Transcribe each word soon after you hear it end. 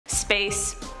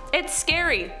Space. It's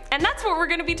scary, and that's what we're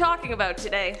going to be talking about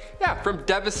today. Yeah, from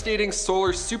devastating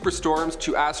solar superstorms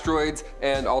to asteroids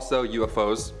and also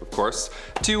UFOs, of course,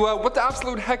 to what the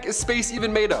absolute heck is space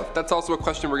even made of? That's also a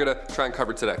question we're going to try and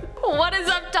cover today. What is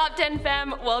up, Top 10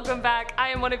 fam? Welcome back. I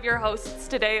am one of your hosts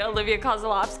today, Olivia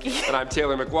Kozlowski. And I'm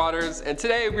Taylor McWaters, and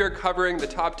today we are covering the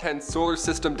top 10 solar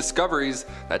system discoveries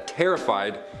that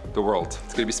terrified the world.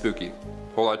 It's going to be spooky.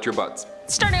 Hold on to your butts.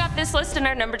 Starting off this list in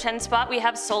our number 10 spot, we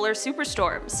have solar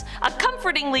superstorms. A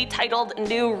comfortingly titled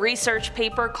new research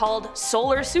paper called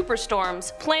Solar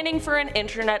Superstorms: Planning for an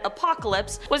Internet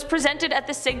Apocalypse was presented at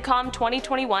the SIGCOMM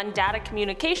 2021 Data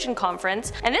Communication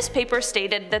Conference, and this paper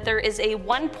stated that there is a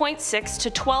 1.6 to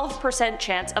 12%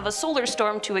 chance of a solar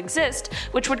storm to exist,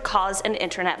 which would cause an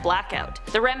internet blackout.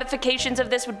 The ramifications of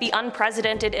this would be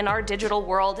unprecedented in our digital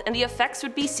world, and the effects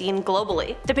would be seen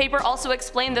globally. The paper also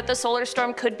explained that the solar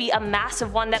storm could be a massive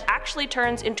one that actually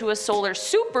turns into a solar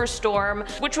superstorm,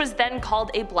 which was then called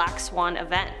a black swan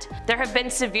event. There have been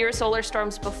severe solar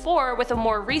storms before, with a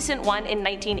more recent one in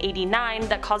 1989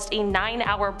 that caused a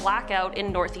 9-hour blackout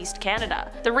in northeast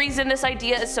Canada. The reason this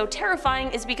idea is so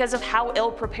terrifying is because of how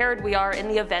ill prepared we are in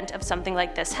the event of something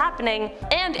like this happening,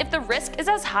 and if the risk is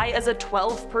as high as a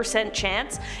 12%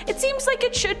 chance, it seems like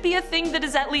it should be a thing that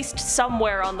is at least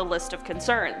somewhere on the list of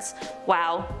concerns.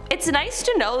 Wow. It's nice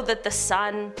to know that the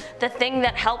sun, the thing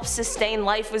that helps sustain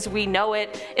life as we know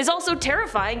it, is also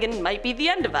terrifying and might be the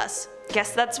end of us.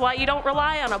 Guess that's why you don't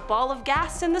rely on a ball of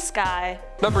gas in the sky.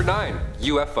 Number 9.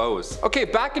 UFOs. Okay,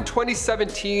 back in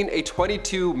 2017, a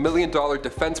 $22 million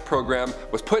defense program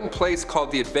was put in place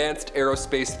called the Advanced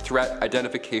Aerospace Threat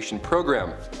Identification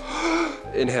Program.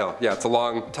 Inhale. Yeah, it's a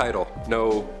long title.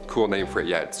 No cool name for it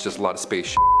yet. It's just a lot of space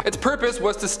shit. Its purpose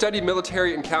was to study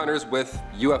military encounters with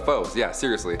UFOs. Yeah,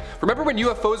 seriously. Remember when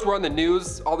UFOs were on the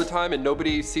news all the time and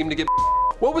nobody seemed to give a?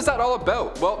 What was that all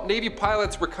about? Well, Navy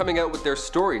pilots were coming out with their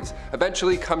stories.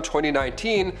 Eventually, come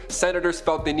 2019, senators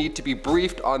felt they need to be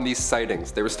briefed on these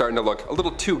sightings. They were starting to look a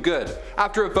little too good.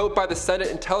 After a vote by the Senate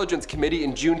Intelligence Committee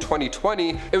in June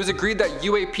 2020, it was agreed that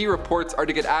UAP reports are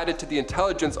to get added to the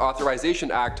Intelligence Authorization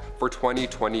Act for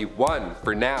 2021,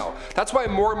 for now. That's why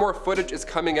more and more footage is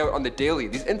coming out on the daily.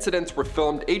 These incidents were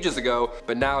filmed ages ago,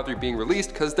 but now they're being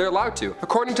released because they're allowed to.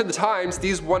 According to the Times,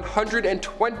 these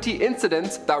 120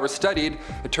 incidents that were studied,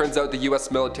 it turns out the US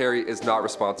military is not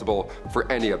responsible for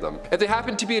any of them. If they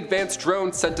happen to be advanced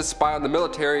drones sent to spy on the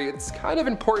military, it's kind of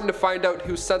important to find out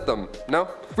who sent them, no?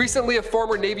 Recently, a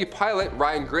former Navy pilot,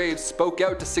 Ryan Graves, spoke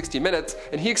out to 60 Minutes,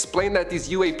 and he explained that these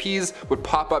UAPs would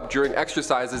pop up during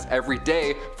exercises every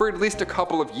day for at least a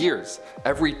couple of years.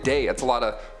 Every day. It's a lot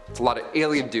of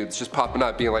alien dudes just popping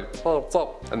up being like, oh, what's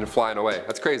up? And then flying away.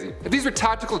 That's crazy. If these were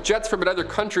tactical jets from another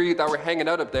country that were hanging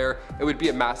out up there, it would be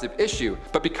a massive issue.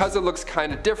 But because it looks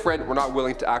kind of different, we're not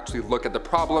willing to actually look at the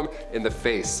problem in the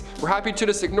face. We're happy to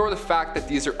just ignore the fact that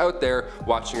these are out there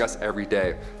watching us every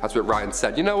day. That's what Ryan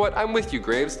said. You know what? I'm with you,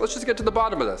 Graves. Let's just get to the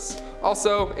bottom of this.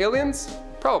 Also, aliens?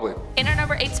 Probably. In our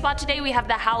number 8 spot today, we have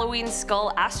the Halloween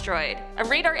skull asteroid. A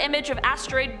radar image of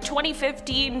asteroid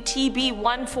 2015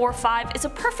 TB145 is a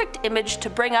perfect image to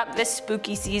bring up this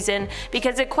spooky season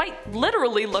because it quite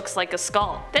literally looks like a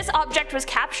skull. This object was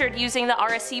captured using the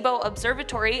Arecibo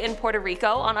Observatory in Puerto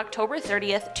Rico on October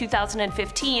 30th,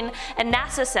 2015, and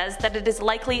NASA says that it is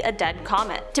likely a dead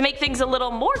comet. To make things a little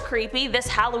more creepy, this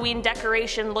Halloween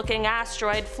decoration looking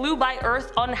asteroid flew by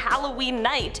Earth on Halloween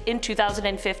night in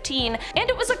 2015,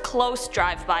 and it was a close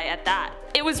drive-by at that.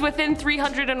 It was within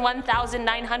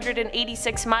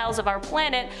 301,986 miles of our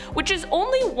planet, which is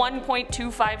only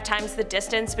 1.25 times the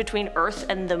distance between Earth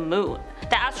and the Moon.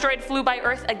 The asteroid flew by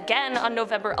Earth again on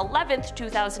November 11th,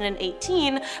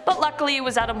 2018, but luckily it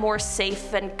was at a more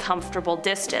safe and comfortable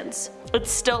distance. It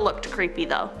still looked creepy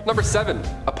though. Number 7.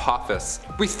 Apophis.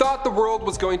 We thought the world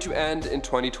was going to end in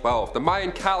 2012. The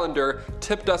Mayan calendar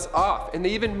tipped us off, and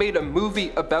they even made a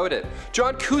movie about it.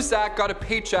 John Cusack got a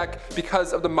paycheck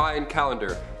because of the Mayan calendar.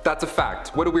 That's a fact.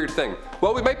 What a weird thing.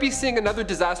 Well, we might be seeing another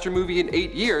disaster movie in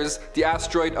 8 years. The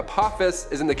asteroid Apophis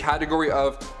is in the category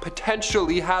of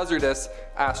potentially hazardous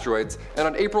asteroids, and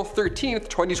on April 13th,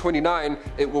 2029,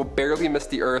 it will barely miss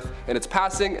the Earth in its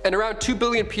passing, and around 2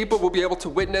 billion people will be able to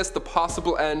witness the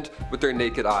possible end with their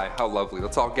naked eye. How lovely.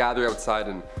 Let's all gather outside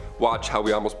and watch how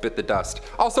we almost bit the dust.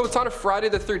 Also, it's on a Friday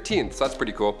the 13th, so that's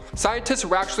pretty cool. Scientists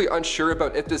were actually unsure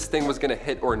about if this thing was gonna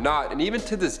hit or not, and even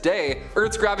to this day,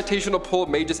 Earth's gravitational pull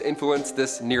may just influence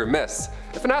this near miss.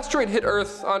 If an asteroid hit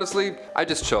Earth, honestly, I'd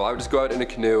just chill. I would just go out in a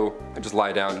canoe and just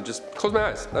lie down and just close my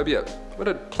eyes. That'd be it. What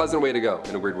a pleasant way to go,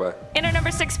 in a weird way. In our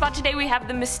number 6 spot today, we have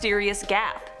the mysterious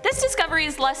gap. This discovery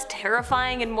is less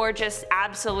terrifying and more just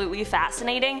absolutely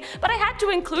fascinating, but I had to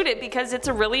include it because it's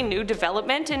a really new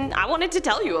development and I wanted to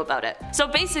tell you about it. So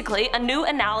basically, a new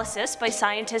analysis by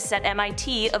scientists at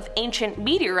MIT of ancient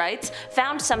meteorites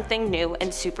found something new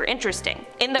and super interesting.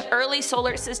 In the early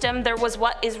solar system, there was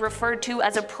what is referred to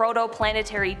as a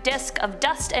protoplanetary disk of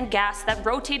dust and gas that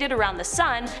rotated around the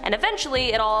sun, and eventually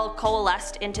it all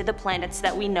coalesced into the planets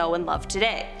that we know and love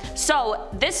today. So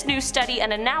this new study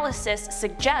and analysis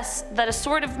suggests that a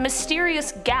sort of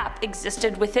mysterious gap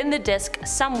existed within the disk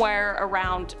somewhere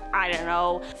around, I don't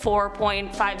know,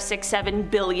 4.567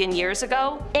 billion years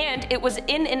ago, and it was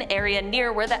in an area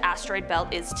near where the asteroid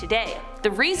belt is today.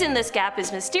 The reason this gap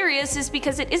is mysterious is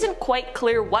because it isn't quite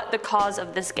clear what the cause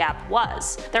of this gap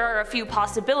was. There are a few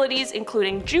possibilities,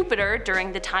 including Jupiter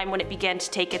during the time when it began to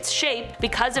take its shape.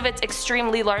 Because of its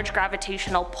extremely large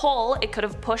gravitational pull, it could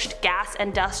have pushed gas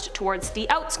and dust towards the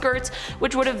outskirts,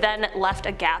 which would have then left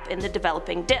a gap in the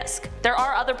developing disk. There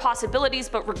are other possibilities,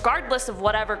 but regardless of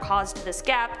whatever caused this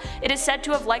gap, it is said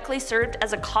to have likely served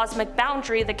as a cosmic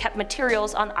boundary that kept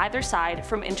materials on either side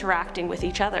from interacting with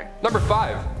each other. Number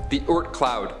 5. The Oort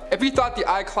Cloud. If you thought the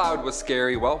iCloud was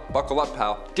scary, well, buckle up,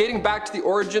 pal. Dating back to the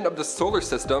origin of the solar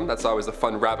system, that's always a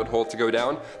fun rabbit hole to go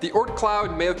down, the Oort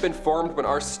Cloud may have been formed when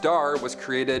our star was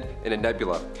created in a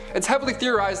nebula. It's heavily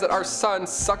theorized that our sun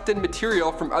sucked in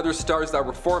material from other stars that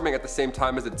were forming at the same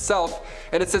time as itself,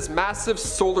 and it's this massive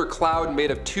solar cloud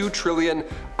made of 2 trillion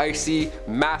icy,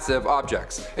 massive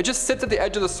objects. It just sits at the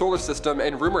edge of the solar system,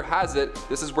 and rumor has it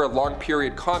this is where long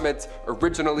period comets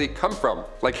originally come from.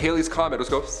 Like Halley's Comet,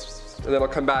 it'll go and then it'll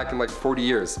come back in like 40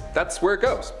 years. That's where it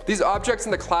goes. These objects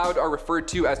in the cloud are referred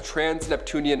to as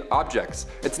trans-Neptunian objects.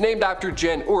 It's named after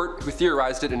Jan Oort, who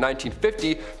theorized it in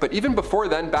 1950, but even before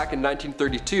then, back in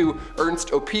 1932, Ernst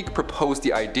Öpik proposed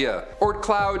the idea. Oort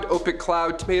Cloud, Öpik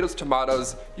Cloud, tomatoes,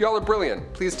 tomatoes, y'all are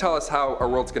brilliant. Please tell us how our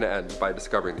world's gonna end by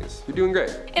discovering these. You're doing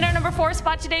great. In our number 4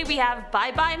 spot today, we have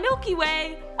Bye Bye Milky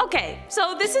Way. Okay,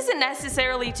 so this isn't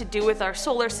necessarily to do with our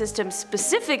solar system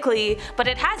specifically, but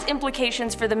it has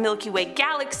implications for the Milky Way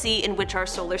galaxy in which our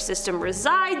solar system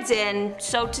resides in,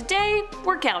 so today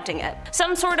we're counting it.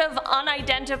 Some sort of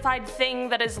unidentified thing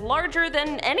that is larger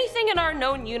than anything in our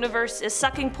known universe is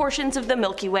sucking portions of the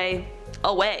Milky Way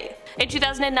away. In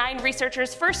 2009,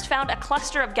 researchers first found a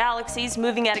cluster of galaxies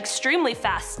moving at extremely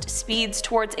fast speeds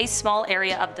towards a small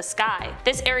area of the sky.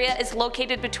 This area is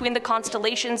located between the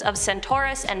constellations of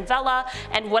Centaurus and Vela,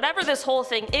 and whatever this whole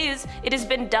thing is, it has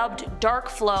been dubbed Dark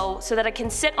Flow so that it can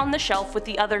sit on the shelf with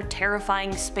the other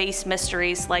terrifying space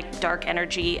mysteries like dark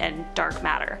energy and dark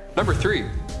matter. Number 3.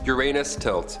 Uranus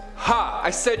Tilt. Ha! I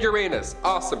said Uranus!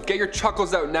 Awesome, get your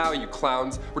chuckles out now, you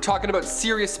clowns. We're talking about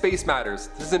serious space matters.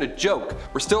 This isn't a joke.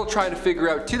 We're still trying to figure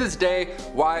out to this day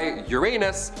why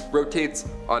Uranus rotates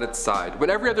on its side,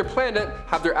 when every other planet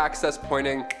have their axis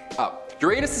pointing up.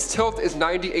 Uranus' tilt is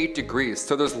 98 degrees,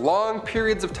 so there's long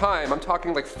periods of time, I'm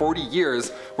talking like 40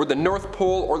 years, where the North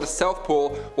Pole or the South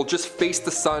Pole will just face the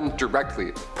sun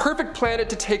directly. Perfect planet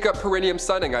to take up perineum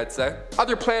sunning, I'd say.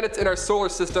 Other planets in our solar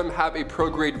system have a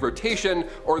prograde rotation,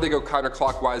 or they go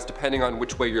counterclockwise depending on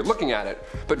which way you're looking at it.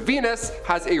 But Venus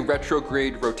has a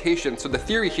retrograde rotation, so the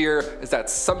theory here is that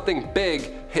something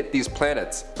big hit these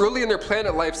planets. Early in their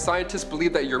planet life, scientists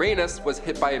believed that Uranus was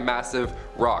hit by a massive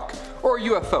rock, or a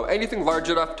UFO, anything large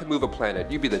enough to move a planet.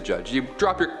 You be the judge. You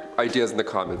drop your ideas in the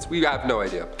comments. We have no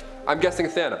idea. I'm guessing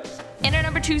Thanos. In our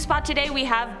number 2 spot today, we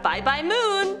have Bye Bye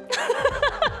Moon.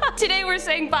 Today we're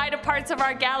saying bye to parts of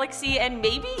our galaxy and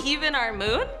maybe even our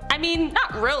moon? I mean,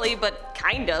 not really, but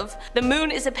kind of. The moon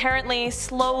is apparently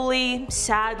slowly,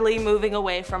 sadly moving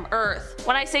away from Earth.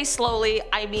 When I say slowly,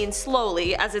 I mean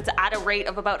slowly, as it's at a rate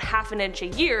of about ½ an inch a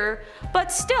year,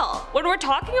 but still, when we're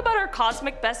talking about our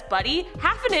cosmic best buddy,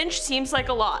 ½ an inch seems like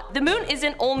a lot. The moon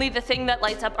isn't only the thing that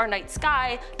lights up our night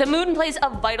sky, the moon plays a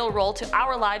vital role to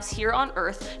our lives here on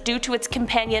Earth due to its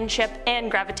companionship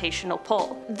and gravitational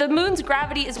pull. The moon's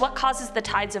gravity is what causes the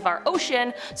tides of our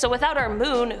ocean, so without our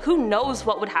moon, who knows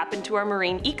what would happen to our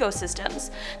marine ecosystems.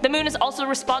 The moon is also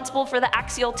responsible for the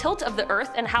axial tilt of the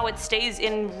Earth and how it stays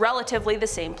in relatively the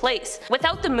same place.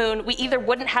 Without the moon, we either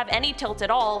wouldn't have any tilt at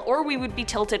all, or we would be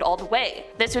tilted all the way.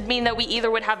 This would mean that we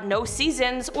either would have no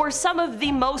seasons, or some of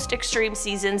the most extreme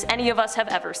seasons any of us have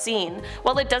ever seen.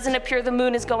 While it doesn't appear the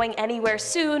moon is going anywhere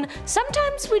soon,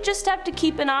 sometimes we just have to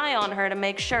keep an eye on her to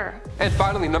make sure. And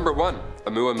finally, number 1.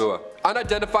 Oumuamua.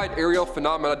 Unidentified aerial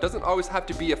phenomena doesn't always have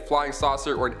to be a flying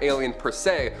saucer or an alien per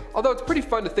se, although it's pretty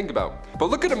fun to think about.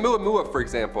 But look at Oumuamua, for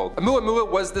example.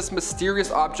 Oumuamua was this mysterious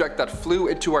object that flew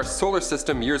into our solar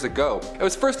system years ago. It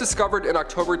was first discovered in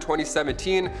October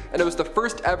 2017, and it was the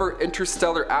first ever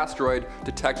interstellar asteroid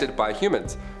detected by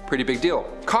humans. Pretty big deal.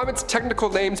 Comets' technical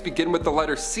names begin with the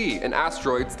letter C, and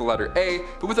asteroids the letter A,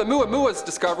 but with Oumuamua's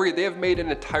discovery they have made an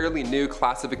entirely new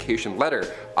classification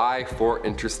letter, I for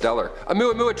interstellar.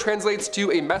 Oumuamua translates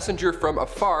to a messenger from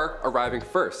afar arriving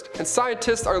first, and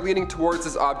scientists are leaning towards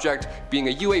this object being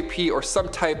a UAP or some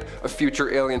type of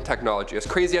future alien technology. As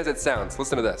crazy as it sounds,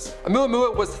 listen to this.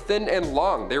 Oumuamua was thin and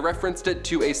long. They referenced it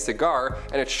to a cigar,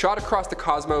 and it shot across the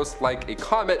cosmos like a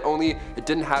comet, only it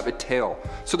didn't have a tail.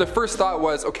 So the first thought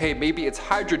was, okay, maybe it's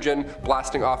hydrogen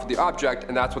blasting off of the object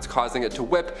and that's what's causing it to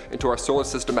whip into our solar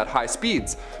system at high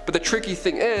speeds. But the tricky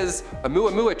thing is,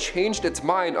 Oumuamua changed its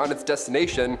mind on its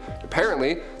destination.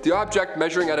 Apparently, the object,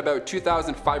 measuring at about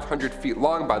 2,500 feet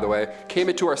long by the way, came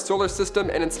into our solar system,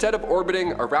 and instead of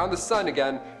orbiting around the sun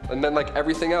again, and then like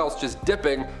everything else just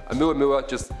dipping, Oumuamua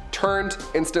just turned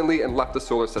instantly and left the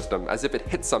solar system, as if it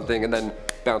hit something and then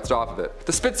bounced off of it.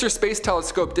 The Spitzer Space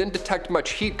Telescope didn't detect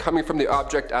much heat coming from the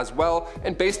object as well,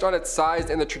 and based on its size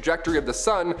and the trajectory of the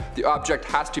sun, the object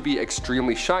has to be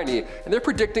extremely shiny, and they're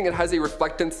predicting it has a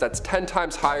reflectance that's 10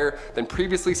 times higher than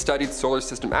previously studied solar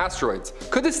system asteroids.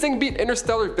 Could this thing be an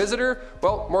interstellar visitor?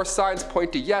 Well, more signs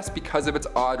point to yes because of its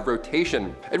odd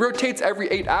rotation. It rotates every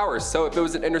 8 hours, so if it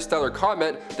was an interstellar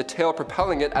comet, the tail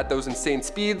propelling it at those insane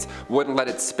speeds wouldn't let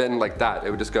it spin like that. It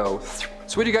would just go.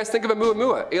 So what do you guys think of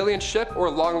Oumuamua? Alien ship or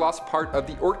long lost part of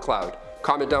the Oort Cloud?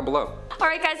 Comment down below.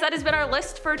 Alright guys, that has been our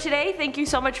list for today. Thank you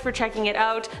so much for checking it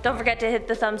out. Don't forget to hit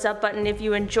the thumbs up button if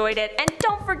you enjoyed it, and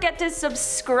don't forget to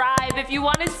subscribe if you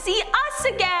want to see us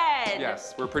again!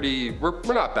 Yes,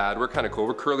 we're not bad, we're kind of cool.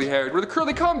 We're curly haired, we're the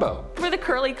curly combo. We're the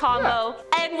curly combo,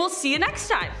 yeah. And we'll see you next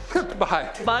time.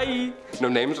 Bye. Bye. No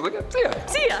names, look at, see ya.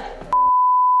 See ya.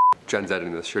 Jen's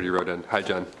editing this, she wrote in. Hi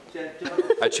Jen.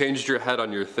 I changed your head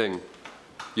on your thing.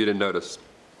 You didn't notice.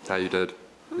 Yeah, you did.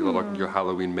 You look like your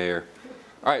Halloween mayor.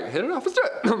 Alright, hit it off, let's do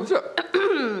it. Let's do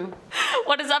it.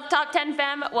 What is up, Top 10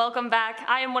 fam? Welcome back.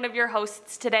 I am one of your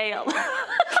hosts today.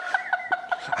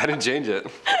 I didn't change it.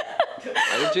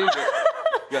 I didn't change it.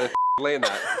 You gotta lay in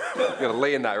that. You gotta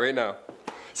lay in that right now.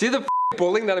 See the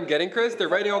bullying that I'm getting, Chris? They're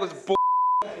writing all this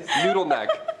noodle neck.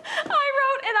 I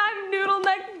wrote, and I'm noodle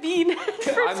neck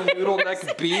beanhead. I'm noodle neck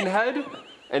beanhead,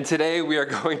 and today we are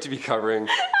going to be covering.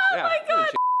 Oh my god.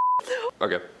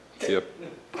 Okay, see ya.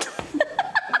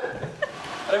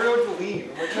 I never know what to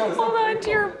leave. Like, no, hold on to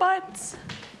your butts.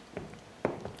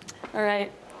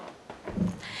 Alright.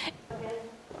 Okay.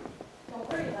 Don't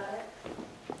worry about it.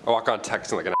 I walk on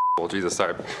texting like an asshole. Jesus,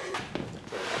 sorry.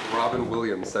 Robin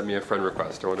Williams sent me a friend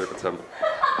request. I wonder if it's him.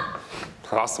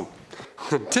 Awesome.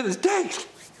 To this day.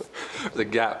 The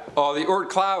gap. Oh, the Oort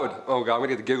Cloud. Oh god, I'm gonna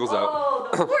get the giggles out. Oh,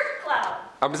 the Oort Cloud.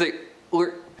 I'm gonna say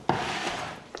Oort.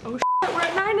 Oh